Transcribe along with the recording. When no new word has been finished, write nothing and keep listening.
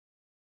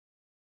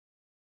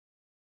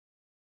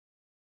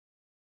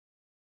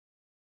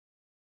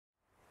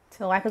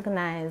To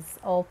recognize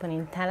open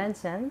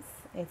intelligence,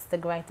 it's the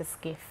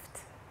greatest gift.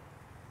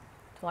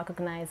 To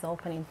recognize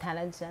open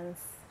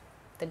intelligence,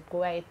 the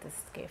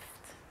greatest gift.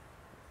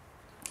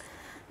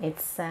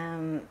 It's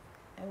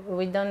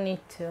we don't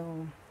need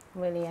to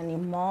really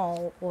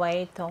anymore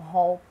wait or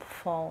hope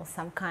for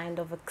some kind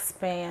of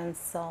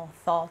experience or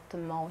thought,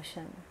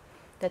 emotion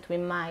that we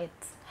might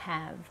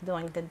have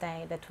during the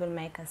day that will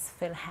make us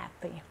feel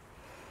happy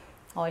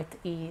or at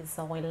ease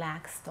or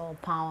relaxed or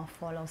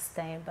powerful or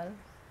stable.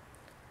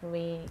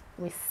 We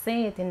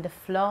see it in the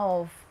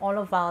flow of all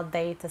of our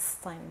data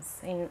streams,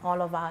 in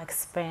all of our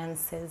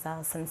experiences,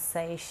 our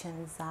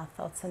sensations, our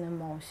thoughts and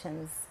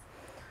emotions.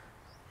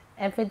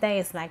 Every day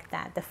is like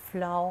that, the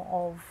flow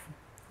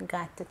of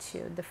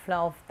gratitude, the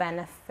flow of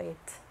benefit,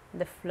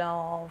 the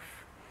flow of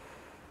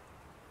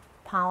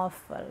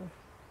powerful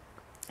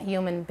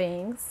human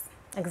beings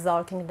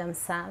exalting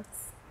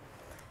themselves.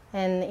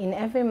 And in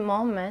every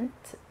moment,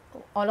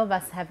 all of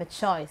us have a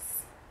choice.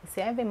 You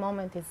see, every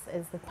moment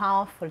is a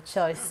powerful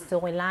choice to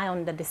rely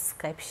on the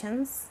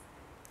descriptions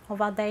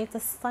of our data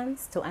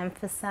streams, to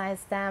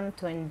emphasize them,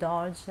 to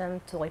indulge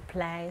them, to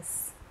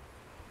replace,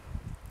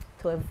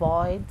 to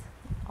avoid,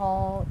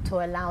 or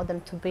to allow them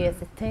to be as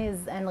it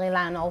is and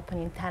rely on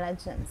open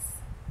intelligence.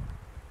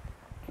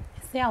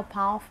 You see how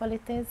powerful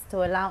it is to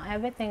allow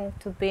everything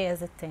to be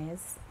as it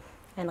is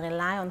and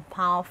rely on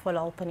powerful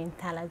open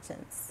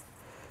intelligence,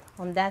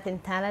 on that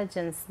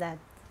intelligence that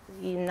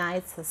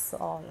unites us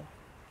all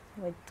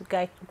with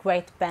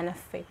great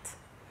benefit.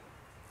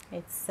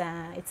 It's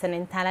an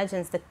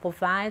intelligence that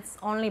provides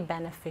only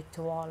benefit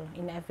to all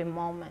in every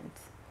moment,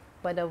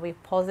 whether we're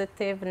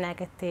positive,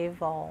 negative,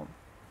 or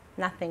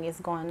nothing is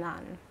going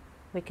on.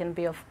 We can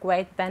be of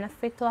great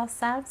benefit to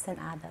ourselves and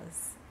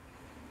others.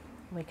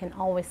 We can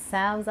always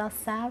serve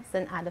ourselves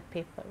and other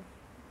people.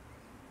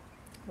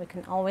 We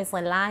can always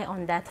rely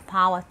on that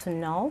power to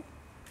know,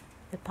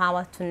 the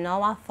power to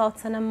know our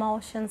thoughts and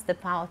emotions, the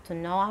power to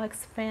know our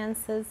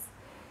experiences.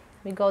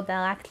 We go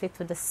directly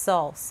to the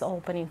source,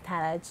 open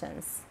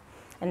intelligence.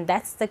 And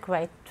that's the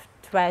great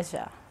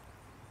treasure.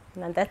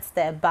 And that's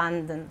the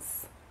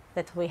abundance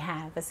that we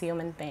have as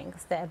human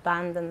beings, the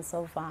abundance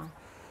of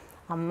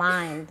our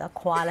mind, our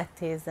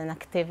qualities and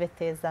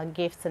activities, our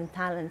gifts and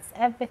talents.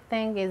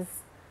 Everything is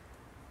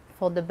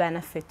for the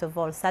benefit of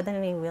all.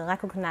 Suddenly we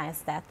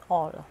recognize that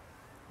all.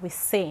 We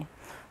see.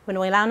 When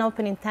we learn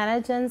open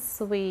intelligence,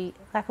 we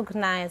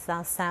recognize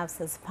ourselves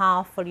as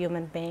powerful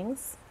human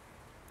beings.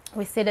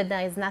 We see that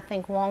there is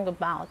nothing wrong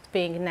about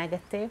being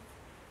negative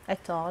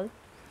at all.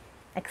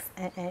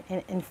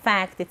 In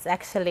fact, it's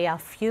actually our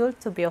fuel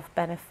to be of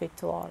benefit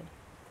to all.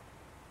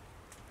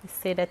 We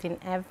see that in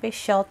every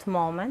short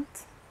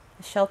moment,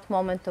 a short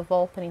moment of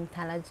open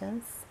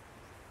intelligence,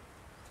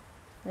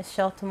 a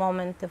short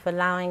moment of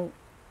allowing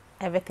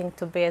everything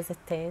to be as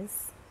it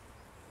is,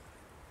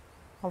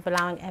 of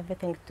allowing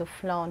everything to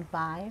flow on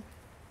by,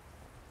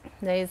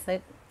 there is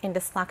an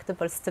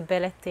indestructible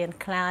stability and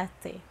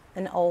clarity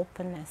and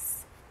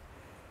openness.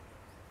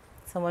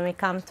 So when we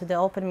come to the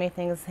open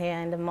meetings here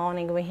in the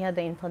morning, we hear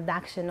the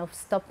introduction of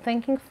stop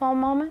thinking for a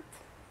moment.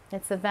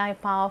 It's a very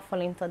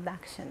powerful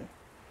introduction.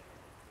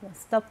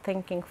 Stop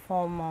thinking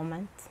for a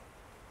moment.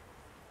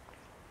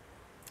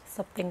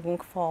 Stop thinking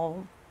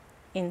for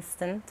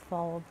instant,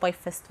 for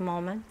briefest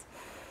moment.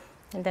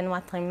 And then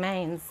what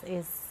remains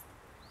is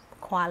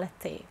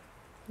quality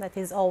that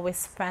is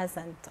always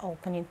present,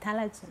 open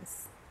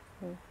intelligence.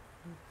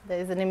 There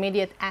is an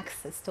immediate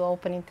access to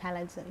open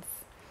intelligence.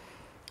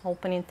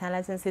 Open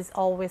intelligence is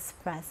always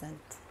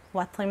present.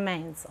 What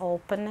remains?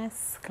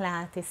 Openness,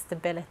 clarity,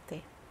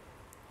 stability.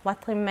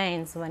 What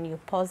remains when you're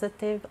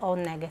positive or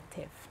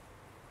negative?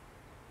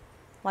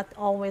 What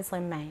always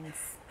remains?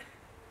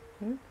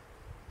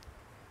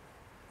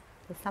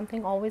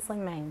 Something always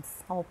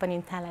remains, open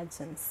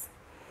intelligence.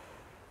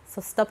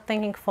 So stop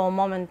thinking for a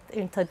moment,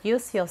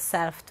 introduce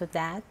yourself to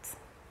that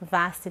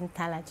vast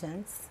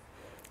intelligence,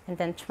 and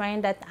then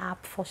train that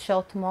up for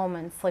short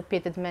moments,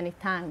 repeated many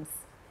times,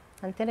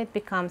 until it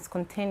becomes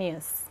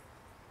continuous.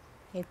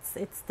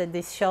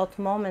 These short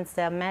moments,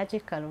 they're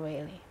magical,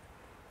 really.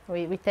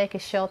 We take a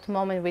short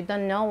moment, we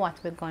don't know what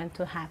we're going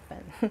to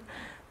happen.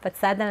 But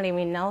suddenly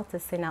we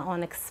notice in our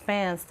own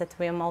experience that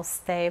we're more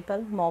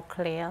stable, more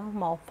clear,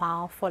 more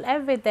powerful,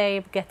 every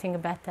day getting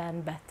better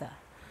and better.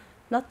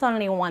 Not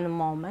only one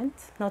moment,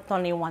 not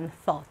only one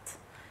thought.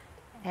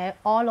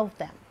 All of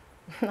them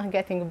are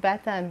getting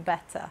better and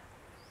better.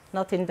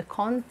 Not in the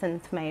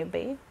content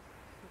maybe,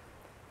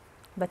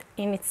 but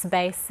in its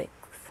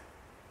basics.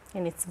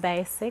 In its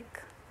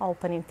basic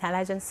open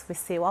intelligence, we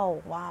see,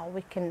 oh wow,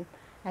 we can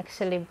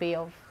actually be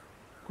of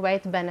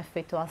great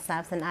benefit to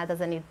ourselves and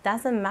others, and it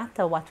doesn't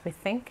matter what we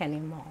think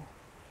anymore.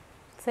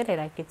 It's really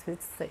like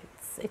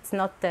it's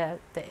not the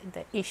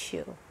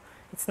issue,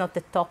 it's not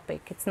the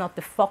topic, it's not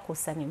the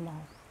focus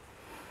anymore.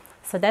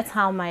 So that's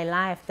how my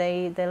life,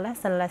 they're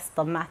less and less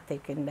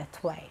dramatic in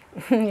that way.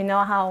 You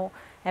know how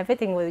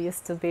everything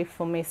used to be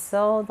for me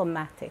so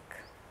dramatic,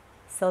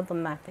 so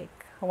dramatic.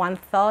 One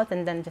thought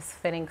and then just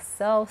feeling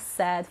so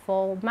sad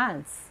for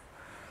months.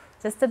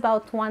 Just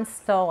about one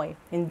story,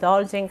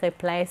 indulging,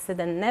 replace it,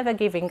 and never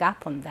giving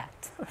up on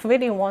that.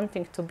 Really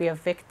wanting to be a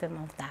victim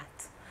of that.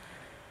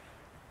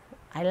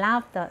 I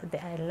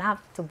love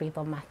to be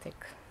dramatic.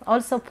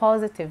 Also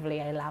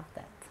positively, I love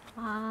that.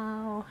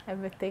 Wow,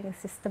 everything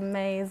is just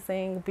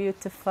amazing,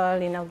 beautiful,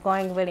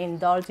 going really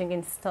indulging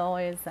in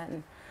stories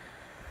and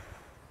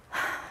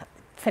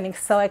feeling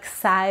so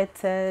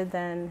excited,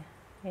 and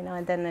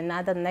and then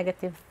another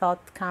negative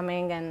thought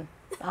coming, and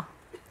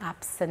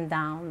ups and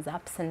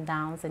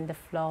downs in the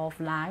flow of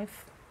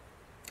life.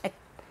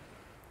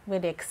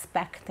 Really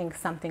expecting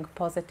something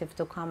positive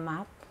to come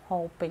up,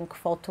 hoping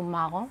for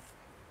tomorrow.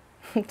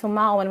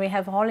 Tomorrow when we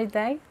have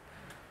holiday,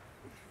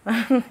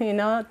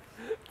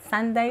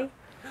 Sunday.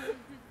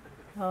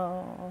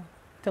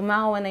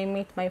 Tomorrow when I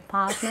meet my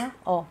partner,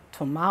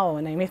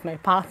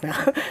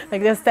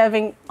 like just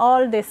having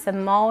all these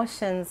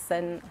emotions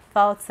and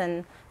thoughts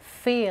and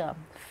fear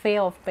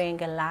of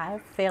being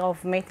alive, fear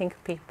of meeting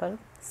people,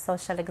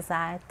 social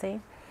anxiety,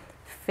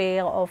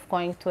 fear of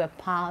going to a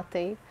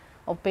party,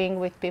 of being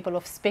with people,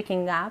 of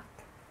speaking up.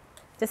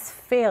 Just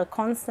fear,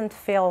 constant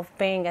fear of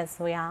being as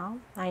we are.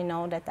 I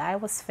know that I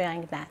was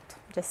fearing that,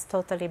 just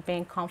totally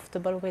being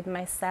comfortable with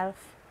myself.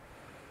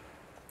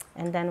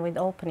 And then with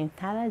open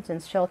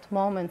intelligence, short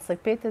moments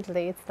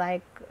repeatedly, it's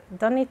like,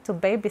 don't need to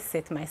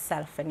babysit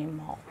myself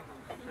anymore.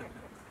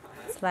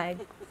 It's like,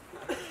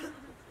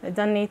 I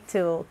don't need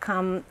to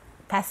come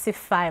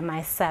pacify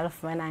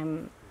myself when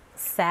I'm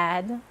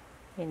sad.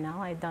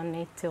 I don't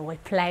need to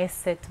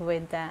replace it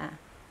with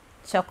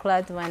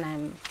chocolate when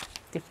I'm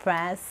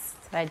depressed.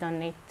 I don't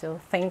need to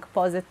think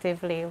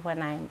positively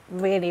when I'm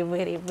really,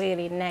 really,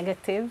 really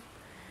negative.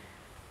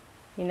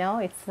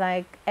 It's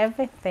like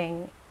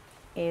everything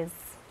is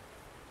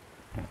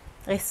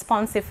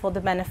responsive for the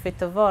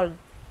benefit of all.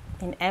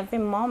 In every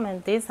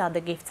moment, these are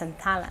the gifts and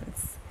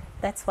talents.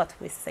 That's what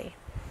we see.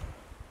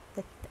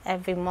 That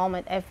every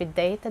moment, every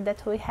data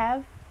that we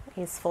have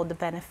is for the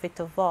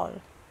benefit of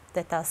all.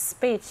 That our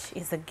speech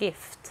is a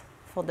gift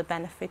for the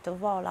benefit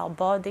of all, our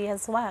body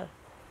as well,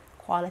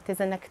 qualities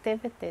and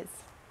activities.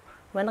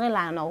 When we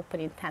rely on open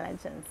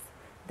intelligence,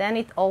 then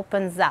it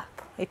opens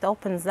up. It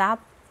opens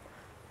up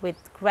with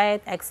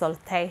great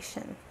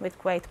exaltation, with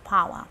great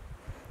power.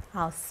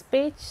 Our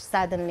speech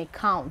suddenly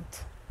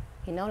counts.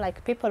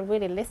 Like people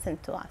really listen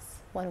to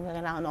us when we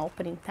rely on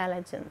open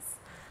intelligence,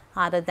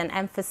 rather than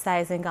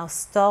emphasizing our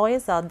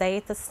stories, our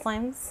data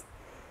streams.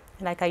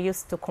 Like I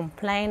used to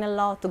complain a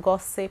lot, to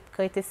gossip,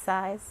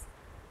 criticize.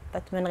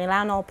 But when we rely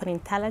on open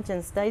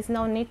intelligence, there is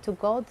no need to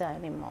go there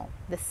anymore.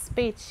 The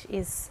speech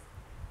is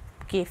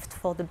gift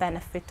for the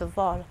benefit of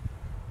all.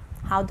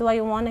 How do I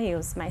want to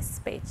use my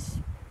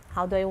speech?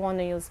 How do I want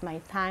to use my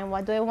time?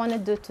 What do I want to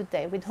do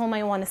today? With whom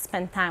I want to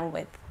spend time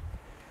with?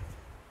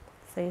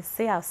 So you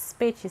see, our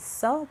speech is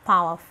so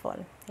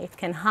powerful. It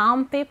can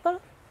harm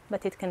people,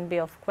 but it can be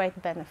of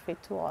great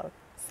benefit to all.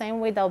 Same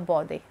with our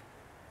body.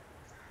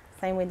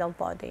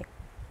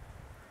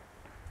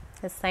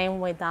 The same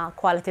with our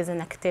qualities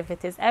and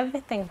activities.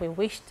 Everything we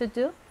wish to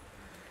do,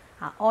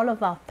 all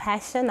of our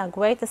passion, our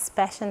greatest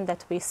passion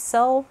that we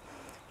saw,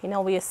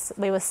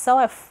 we were so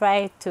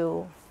afraid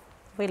to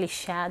really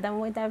share them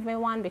with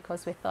everyone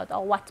because we thought,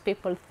 what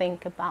people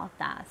think about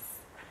us.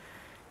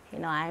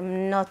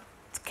 I'm not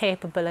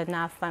capable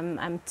enough.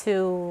 I'm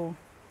too,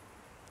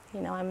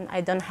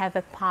 I don't have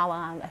a power.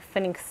 I'm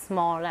feeling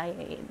small.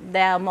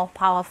 They are more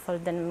powerful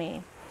than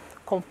me.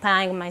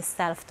 Comparing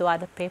myself to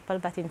other people,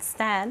 but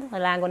instead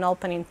relying on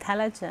open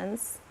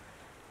intelligence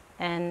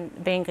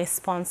and being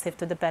responsive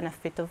to the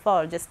benefit of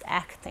all, just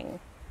acting,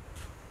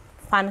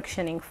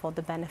 functioning for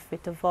the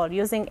benefit of all,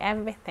 using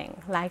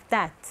everything like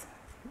that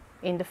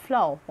in the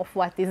flow of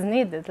what is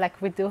needed,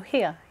 like we do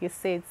here. You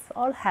see, it's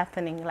all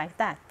happening like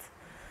that.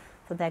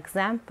 So the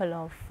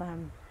example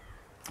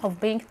of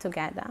being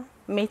together,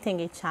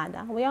 meeting each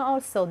other, we are all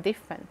so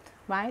different,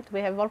 right? We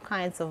have all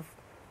kinds of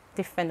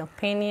different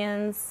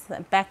opinions,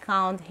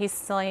 background,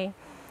 history,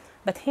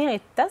 but here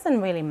it doesn't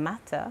really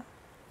matter.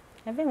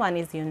 Everyone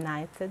is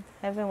united.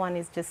 Everyone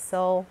is just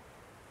so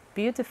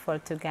beautiful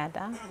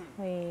together.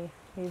 We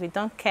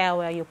don't care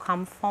where you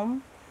come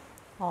from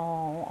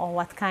or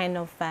what kind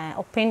of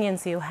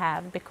opinions you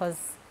have,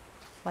 because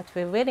what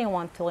we really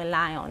want to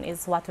rely on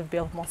is what will be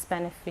of most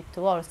benefit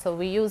to all. So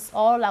we use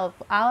all of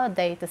our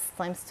data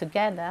streams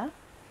together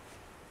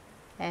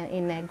and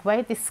in a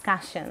great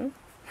discussion,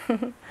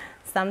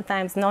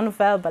 sometimes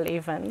non-verbal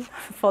even,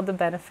 for the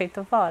benefit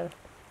of all.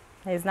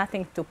 There's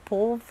nothing to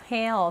prove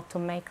here or to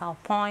make our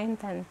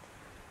point, and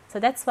so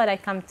that's what I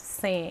came to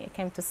see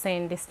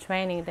in this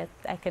training, that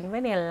I can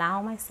really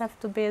allow myself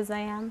to be as I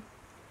am,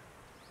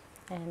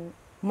 and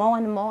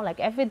more, like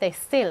every day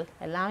still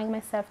allowing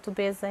myself to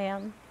be as I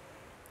am.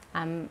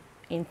 I'm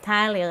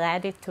entirely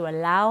ready to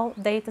allow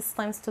data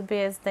streams to be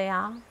as they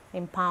are.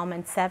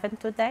 Empowerment 7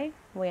 today.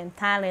 We're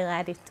entirely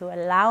ready to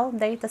allow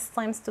data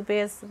streams to be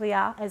as we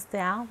are.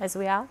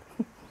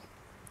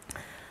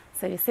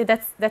 So you see,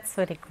 that's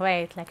really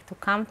great, like to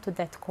come to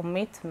that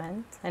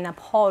commitment and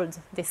uphold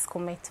this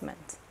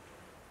commitment.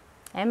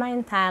 Am I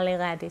entirely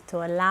ready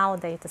to allow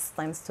data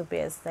streams to be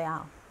as they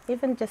are,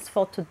 even just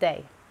for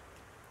today?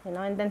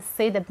 And then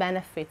see the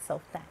benefits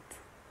of that.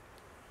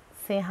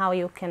 See how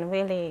you can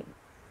really,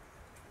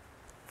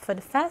 for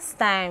the first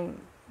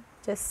time,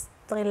 just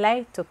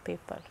relate to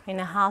people in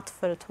a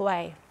heartfelt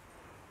way.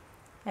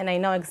 And I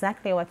know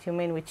exactly what you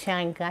mean with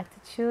sharing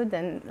gratitude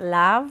and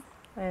love.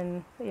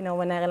 And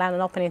when I rely on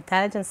open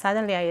intelligence,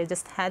 suddenly I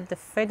just had the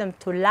freedom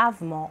to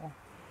love more,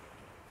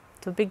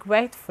 to be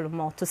grateful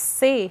more, to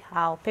see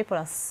how people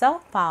are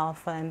so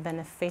powerful and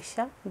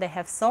beneficial. They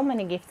have so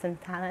many gifts and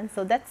talents.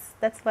 So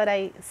that's what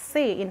I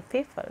see in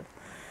people.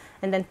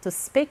 And then to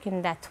speak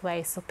in that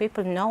way so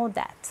people know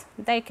that.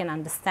 They can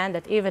understand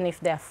that even if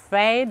they're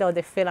afraid or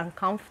they feel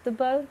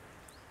uncomfortable,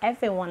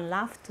 everyone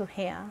loves to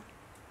hear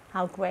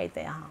how great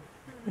they are.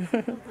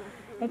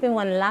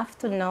 Everyone loves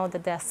to know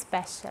that they're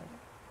special.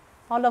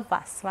 All of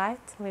us, right?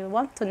 We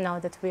want to know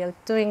that we are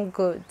doing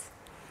good,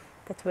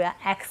 that we are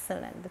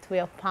excellent, that we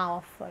are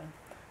powerful.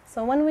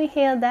 So when we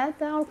hear that,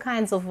 there are all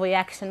kinds of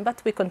reaction,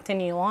 but we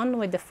continue on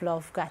with the flow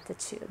of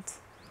gratitude,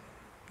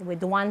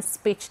 with one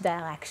speech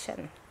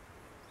direction.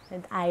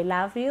 And I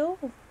love you.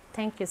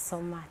 Thank you so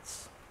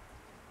much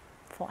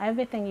for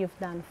everything you've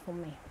done for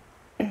me.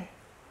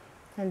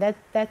 And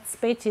that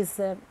speech is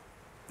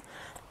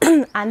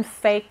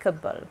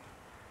unfakeable.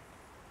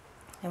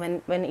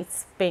 And when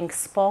it's being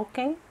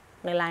spoken,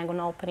 relying on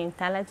open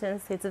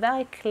intelligence, it's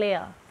very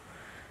clear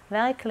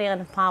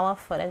and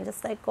powerful, and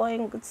just like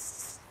going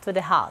to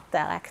the heart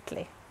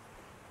directly.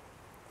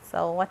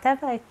 So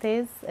whatever it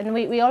is, and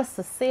we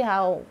also see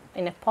how,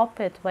 in a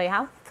appropriate way,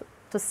 how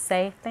to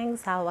say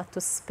things, what to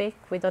speak.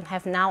 We don't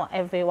have now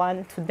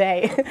everyone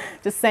today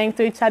just saying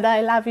to each other,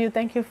 I love you,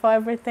 thank you for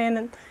everything.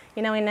 And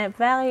in a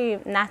very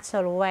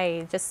natural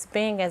way, just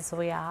being as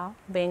we are,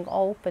 being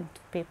open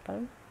to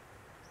people,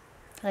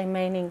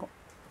 remaining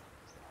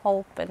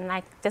open,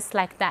 just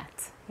like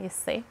that, you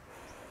see.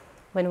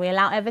 When we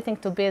allow everything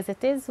to be as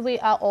it is, we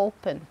are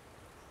open.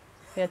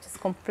 We are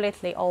just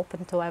completely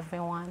open to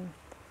everyone.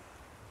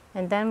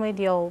 And then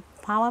with your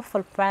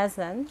powerful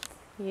presence,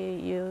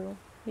 you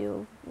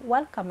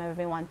welcome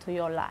everyone to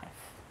your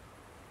life,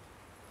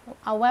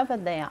 however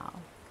they are.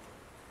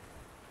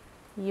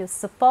 You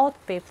support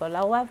people,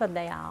 however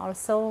they are.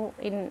 Also,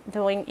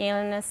 during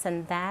illness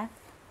and death,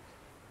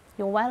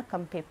 you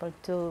welcome people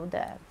to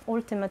the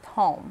ultimate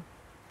home,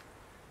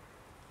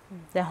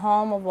 the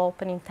home of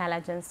open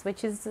intelligence,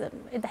 which is,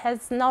 it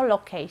has no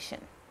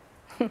location.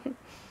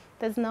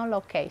 There's no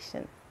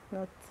location,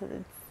 it's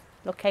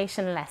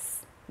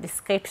locationless,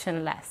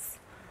 descriptionless.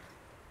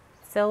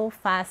 So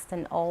fast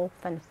and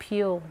open,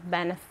 pure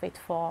benefit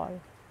for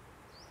all.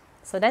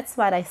 So that's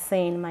what I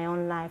see in my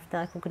own life. The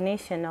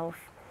recognition of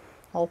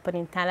open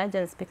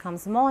intelligence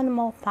becomes more and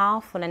more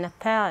powerful and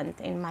apparent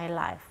in my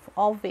life,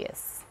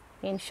 obvious,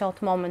 in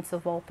short moments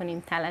of open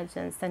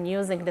intelligence, and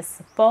using the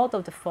support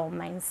of the four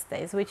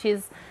mainstays, which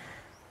is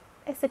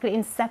basically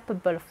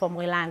inseparable from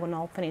relying on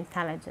open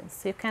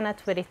intelligence. You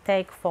cannot really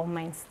take four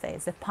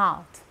mainstays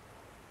apart.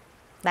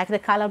 Like the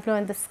color blue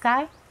in the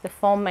sky, the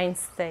four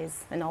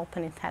mainstays in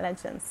open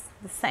intelligence,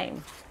 the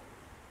same.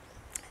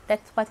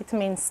 That's what it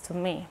means to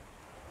me.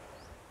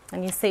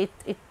 And you see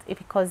it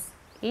because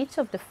each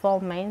of the four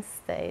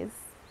mainstays,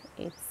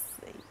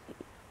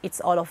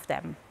 it's all of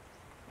them.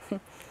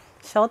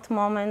 Short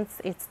moments,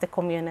 it's the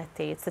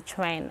community, it's the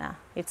trainer,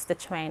 it's the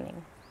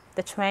training.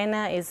 The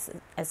trainer is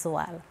as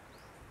well.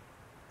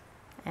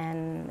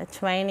 And the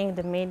training,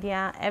 the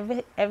media,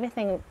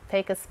 everything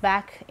takes us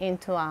back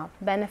into our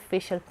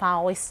beneficial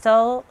power. We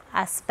restore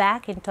us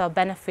back into our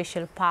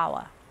beneficial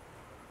power.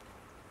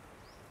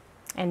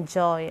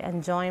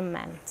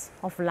 Enjoyment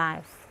of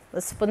life, the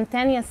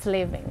spontaneous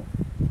living.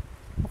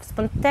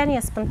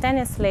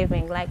 Spontaneous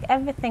living, like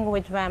everything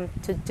we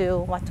dreamt to do,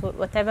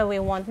 whatever we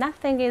want.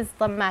 Nothing is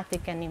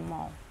dramatic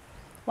anymore.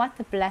 What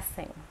a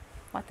blessing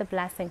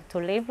to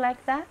live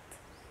like that,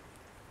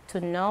 to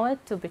know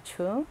it to be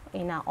true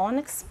in our own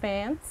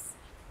experience,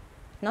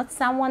 not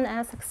someone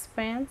else's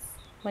experience.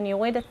 When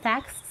you read the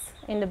texts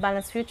in the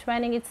Balanced View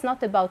training, it's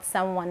not about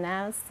someone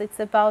else, it's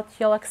about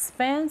your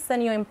experience,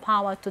 and you're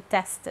empowered to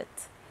test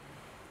it.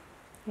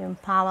 You're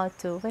empowered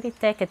to really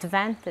take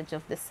advantage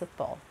of the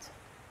support.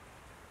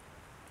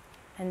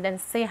 And then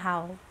see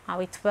how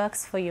it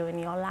works for you in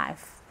your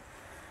life.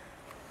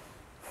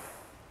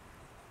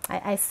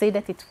 I see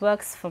that it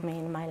works for me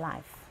in my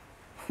life.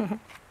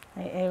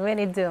 I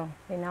really do.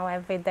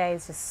 Every day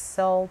is just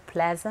so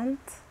pleasant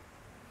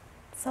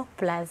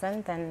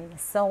and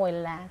so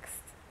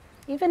relaxed.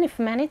 Even if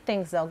many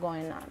things are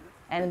going on.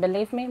 And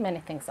believe me,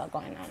 many things are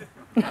going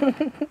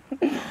on.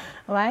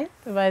 Right?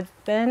 But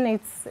then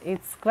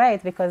it's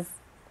great because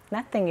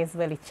nothing is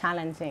really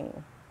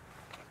challenging.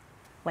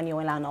 When you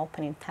rely on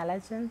open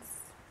intelligence,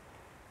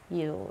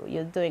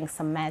 you're doing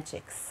some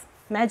magic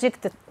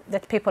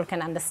that people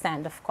can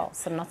understand, of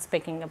course. I'm not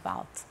speaking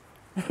about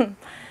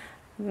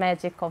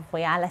magic of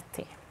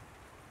reality,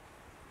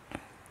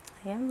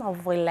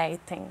 of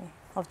relating,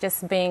 of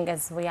just being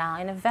as we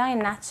are in a very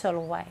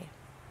natural way.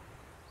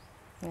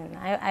 And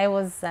I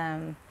was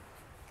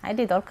I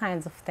did all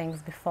kinds of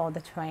things before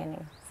the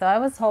training. So I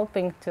was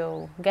hoping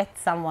to get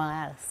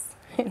somewhere else.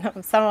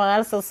 Somewhere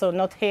else also,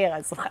 not here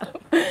as well.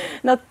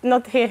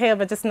 not here,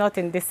 but just not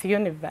in this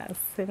universe.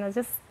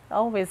 Just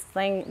always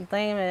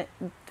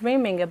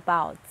dreaming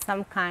about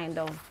some kind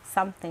of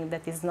something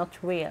that is not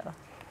real.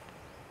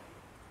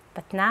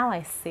 But now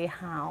I see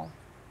how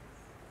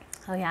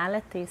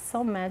reality is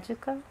so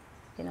magical,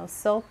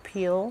 so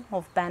pure,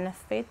 of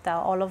benefit, that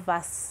all of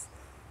us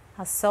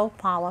are so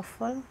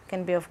powerful,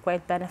 can be of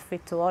great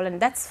benefit to all. And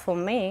that's, for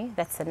me,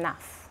 that's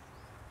enough.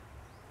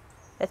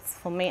 That's,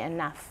 for me,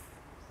 enough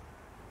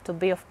to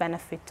be of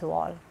benefit to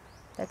all.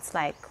 That's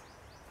like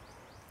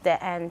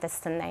the end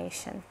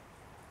destination,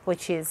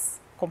 which is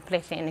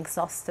completely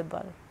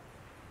inexhaustible.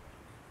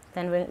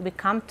 Then when we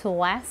come to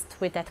rest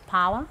with that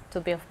power to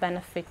be of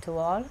benefit to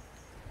all,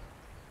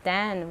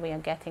 then we are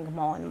getting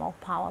more and more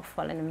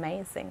powerful and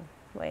amazing,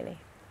 really.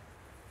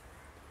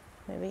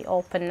 When we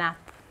open up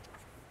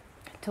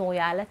to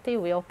reality,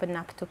 we open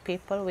up to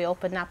people, we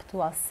open up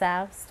to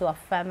ourselves, to our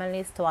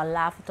families, to our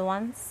loved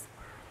ones.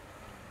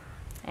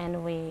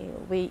 And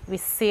we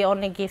see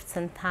only gifts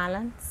and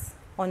talents.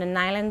 On an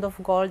island of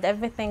gold,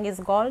 everything is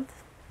gold,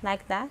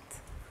 like that.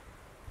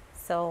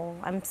 So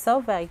I'm so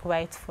very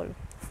grateful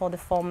for the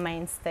four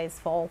mainstays,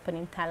 for open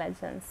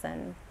intelligence,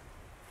 and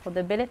for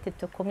the ability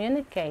to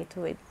communicate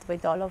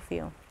with all of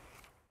you.